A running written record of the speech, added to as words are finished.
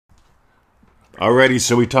Alrighty,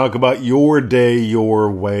 so we talk about your day, your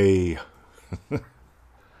way. I'm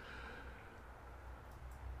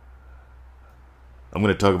going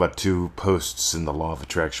to talk about two posts in the Law of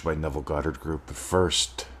Attraction by Neville Goddard group. But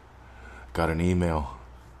first, got an email.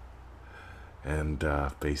 And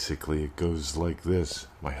basically it goes like this.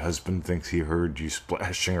 My husband thinks he heard you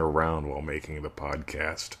splashing around while making the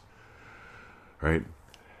podcast. Right?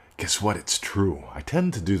 Guess what? It's true. I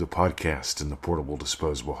tend to do the podcast in the portable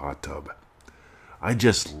disposable hot tub. I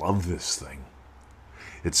just love this thing.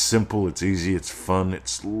 It's simple, it's easy, it's fun,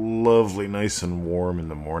 it's lovely, nice and warm. In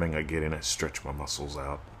the morning I get in, I stretch my muscles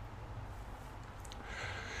out.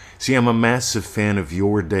 See, I'm a massive fan of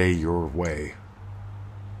your day, your way.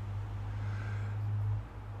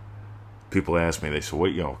 People ask me, they say,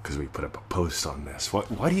 what, because we put up a post on this.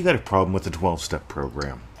 Why do you got a problem with the 12-step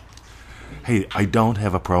program? Hey, I don't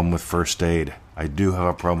have a problem with first aid. I do have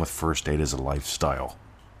a problem with first aid as a lifestyle.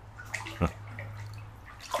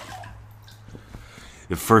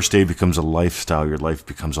 If first aid becomes a lifestyle, your life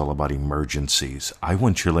becomes all about emergencies. I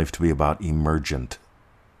want your life to be about emergent.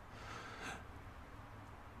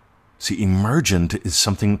 See, emergent is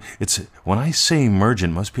something, when I say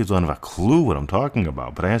emergent, most people don't have a clue what I'm talking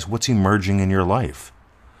about. But I ask, what's emerging in your life?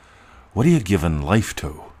 What are you giving life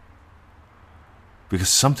to? Because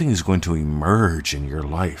something is going to emerge in your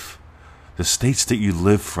life. The states that you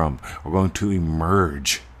live from are going to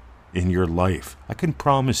emerge in your life. I can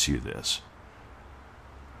promise you this.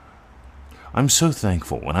 I'm so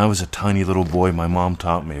thankful. When I was a tiny little boy, my mom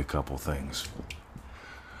taught me a couple things.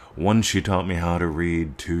 One, she taught me how to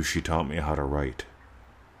read. Two, she taught me how to write.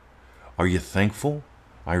 Are you thankful?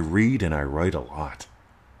 I read and I write a lot.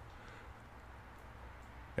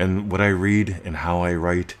 And what I read and how I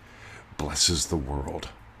write blesses the world.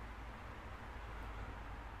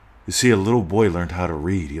 You see, a little boy learned how to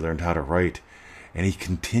read. He learned how to write. And he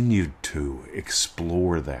continued to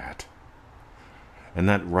explore that. And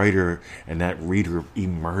that writer and that reader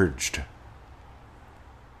emerged.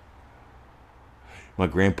 My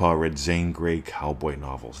grandpa read Zane Grey cowboy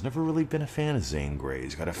novels. Never really been a fan of Zane Grey.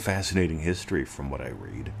 He's got a fascinating history from what I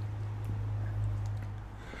read.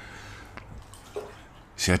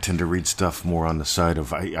 See, I tend to read stuff more on the side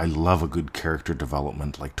of, I love a good character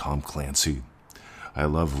development like Tom Clancy. I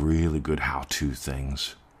love really good how-to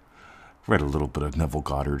things. Read a little bit of Neville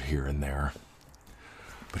Goddard here and there.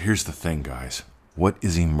 But here's the thing, guys. What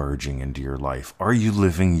is emerging into your life? Are you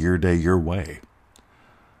living your day your way?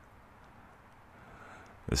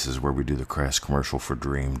 This is where we do the crass commercial for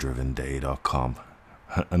DreamDrivenDay.com.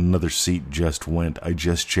 Another seat just went. I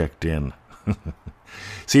just checked in.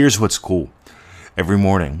 See, here's what's cool. Every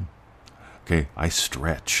morning, I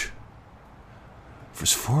stretch. For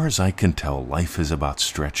as far as I can tell, life is about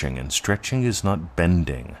stretching, and stretching is not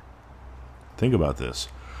bending. Think about this.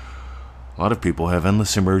 A lot of people have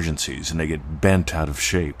endless emergencies and they get bent out of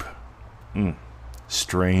shape.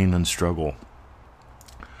 Strain and struggle.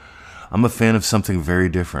 I'm a fan of something very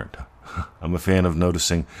different. I'm a fan of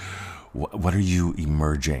noticing what are you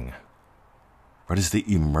emerging? What is the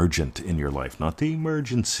emergent in your life? Not the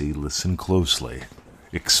emergency. Listen closely.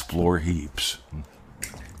 Explore heaps.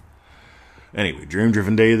 Anyway, Dream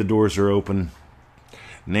Driven Day, the doors are open.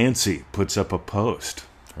 Nancy puts up a post.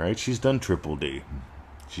 Right? She's done Triple D.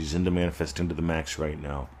 She's into manifesting to the max right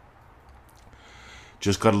now.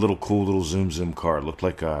 Just got a cool little Zoom car. Looked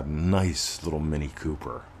like a nice little Mini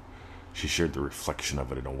Cooper. She shared the reflection of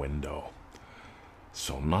it in a window.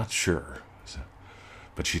 So I'm not sure.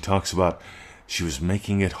 But she talks about she was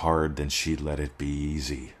making it hard, then she let it be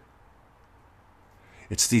easy.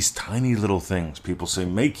 It's these tiny little things. People say,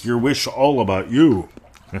 make your wish all about you.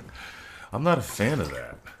 I'm not a fan of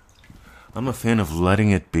that. I'm a fan of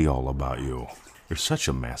letting it be all about you. There's such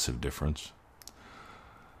a massive difference.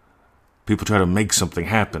 People try to make something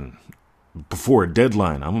happen before a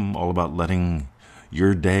deadline. I'm all about letting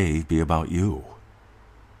your day be about you.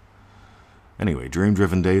 Anyway,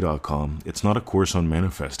 DreamDrivenDay.com. It's not a course on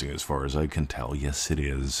manifesting as far as I can tell. Yes, it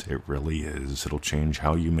is. It really is. It'll change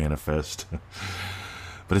how you manifest.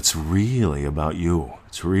 But it's really about you.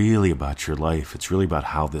 It's really about your life. It's really about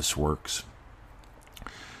how this works.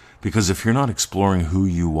 Because if you're not exploring who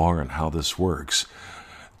you are and how this works,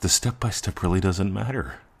 the step-by-step really doesn't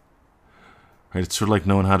matter. Right? It's sort of like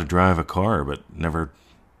knowing how to drive a car, but never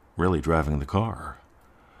really driving the car.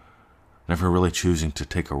 Never really choosing to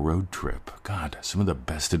take a road trip. God, some of the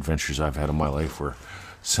best adventures I've had in my life were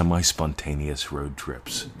semi-spontaneous road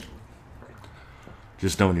trips.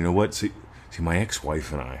 Just knowing, you know what? See, my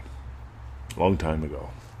ex-wife and I, a long time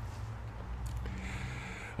ago,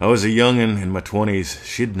 I was a youngin' in my 20s.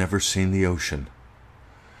 She'd never seen the ocean.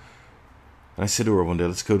 And I said to her one day,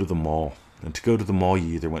 let's go to the mall. And to go to the mall,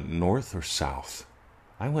 you either went north or south.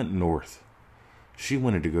 I went north. She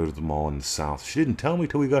wanted to go to the mall in the south. She didn't tell me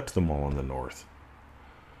till we got to the mall in the north.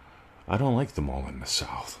 I don't like the mall in the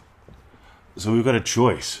south. So we've got a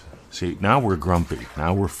choice. See, now we're grumpy.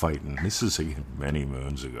 Now we're fighting. This is many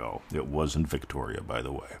moons ago. It wasn't Victoria, by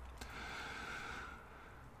the way.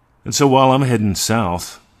 And so while I'm heading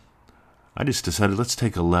south, I just decided, let's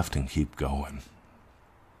take a left and keep going.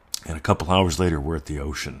 And a couple hours later, we're at the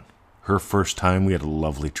ocean. Her first time, we had a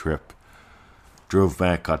lovely trip. Drove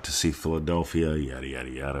back, got to see Philadelphia, yada, yada,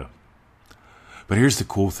 yada. But here's the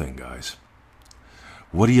cool thing, guys.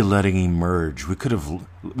 What are you letting emerge? We could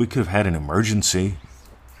have had an emergency,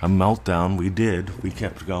 a meltdown. We did. We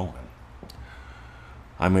kept going.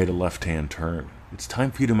 I made a left-hand turn. It's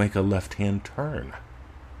time for you to make a left-hand turn.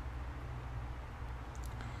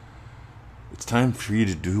 It's time for you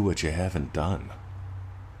to do what you haven't done.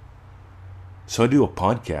 So I do a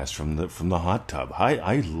podcast from the hot tub.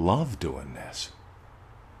 I love doing this.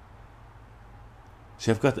 See,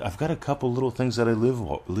 I've got a couple little things that I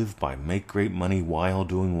live by. Make great money while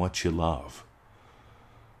doing what you love.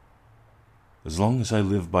 As long as I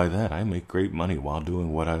live by that, I make great money while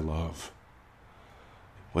doing what I love.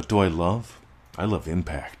 What do I love? I love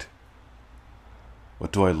impact.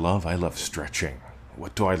 What do I love? I love stretching.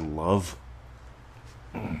 What do I love?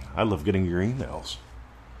 I love getting your emails.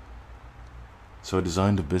 So I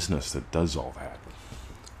designed a business that does all that.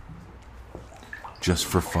 Just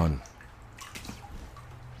for fun.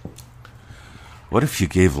 What if you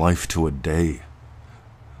gave life to a day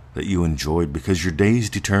that you enjoyed, because your days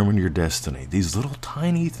determine your destiny? These little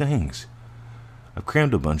tiny things. I've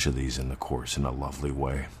crammed a bunch of these in the course in a lovely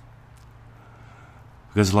way.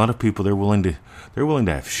 Because a lot of people, they're willing to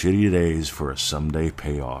have shitty days for a someday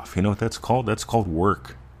payoff. You know what that's called? That's called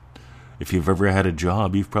work. If you've ever had a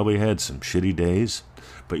job, you've probably had some shitty days,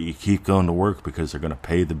 but you keep going to work because they're going to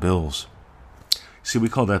pay the bills. See, we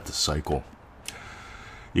call that the cycle.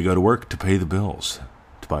 You go to work to pay the bills,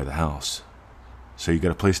 to buy the house. So you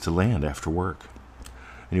got a place to land after work.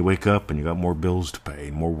 And you wake up and you got more bills to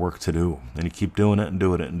pay, more work to do. And you keep doing it and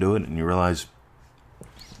doing it and doing it, and you realize,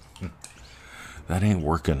 that ain't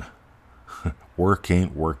working. Work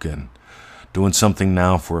ain't working. Doing something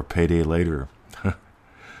now for a payday later.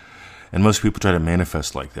 And most people try to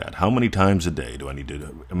manifest like that. How many times a day do I need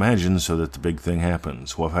to imagine so that the big thing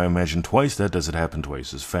happens? Well, if I imagine twice that, does it happen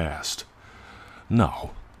twice as fast?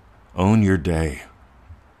 No. Own your day.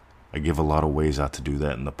 I give a lot of ways out to do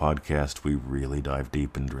that in the podcast. We really dive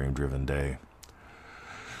deep in Dream Driven Day.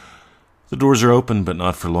 The doors are open, but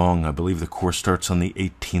not for long. I believe the course starts on the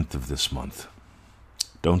 18th of this month.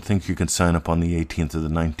 Don't think you can sign up on the 18th or the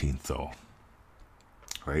 19th, though.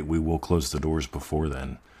 Right? We will close the doors before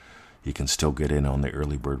then. You can still get in on the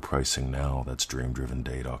early bird pricing now. That's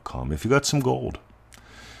dreamdrivenday.com. If you got some gold.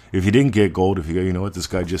 If you didn't get gold, if you go, you know what, this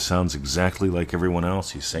guy just sounds exactly like everyone else.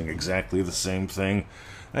 He's saying exactly the same thing.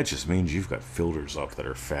 That just means you've got filters up that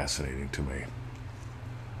are fascinating to me.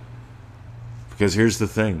 Because here's the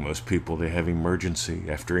thing. Most people, they have emergency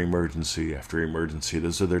after emergency after emergency.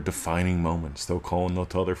 Those are their defining moments. They'll call and they'll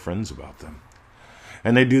tell their friends about them.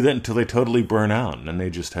 And they do that until they totally burn out. And then they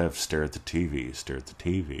just have stare at the TV, stare at the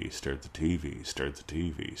TV, stare at the TV, stare at the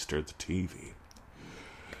TV, stare at the TV.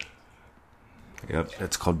 Yep,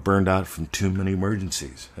 that's called burned out from too many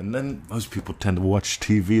emergencies. And then most people tend to watch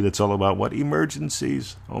TV that's all about what?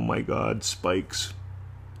 Emergencies. Oh my God, spikes.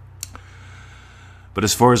 But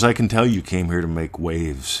as far as I can tell, you came here to make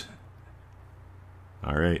waves.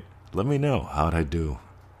 All right, let me know. How'd I do?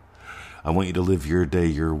 I want you to live your day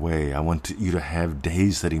your way. I want you to have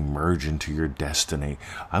days that emerge into your destiny.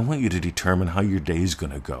 I want you to determine how your day's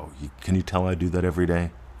going to go. Can you tell I do that every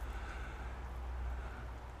day?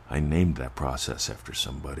 I named that process after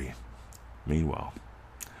somebody. Meanwhile,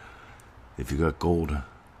 if you got gold,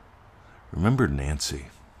 remember Nancy.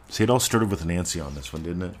 See, it all started with Nancy on this one,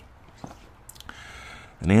 didn't it?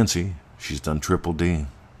 And Nancy, she's done Triple D.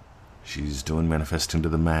 She's doing Manifesting to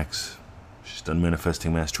the Max. She's done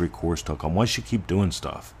ManifestingMasteryCourse.com. Why does she keep doing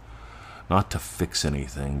stuff? Not to fix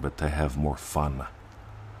anything, but to have more fun.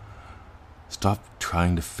 Stop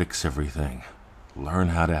trying to fix everything. Learn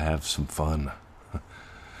how to have some fun.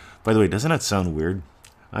 By the way, doesn't that sound weird?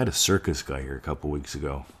 I had a circus guy here a couple weeks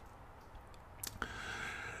ago.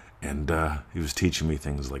 And he was teaching me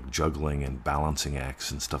things like juggling and balancing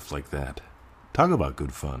acts and stuff like that. Talk about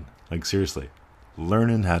good fun. Like, seriously.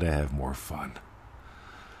 Learning how to have more fun.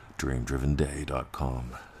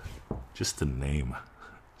 DreamDrivenDay.com. Just the name.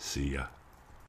 See ya.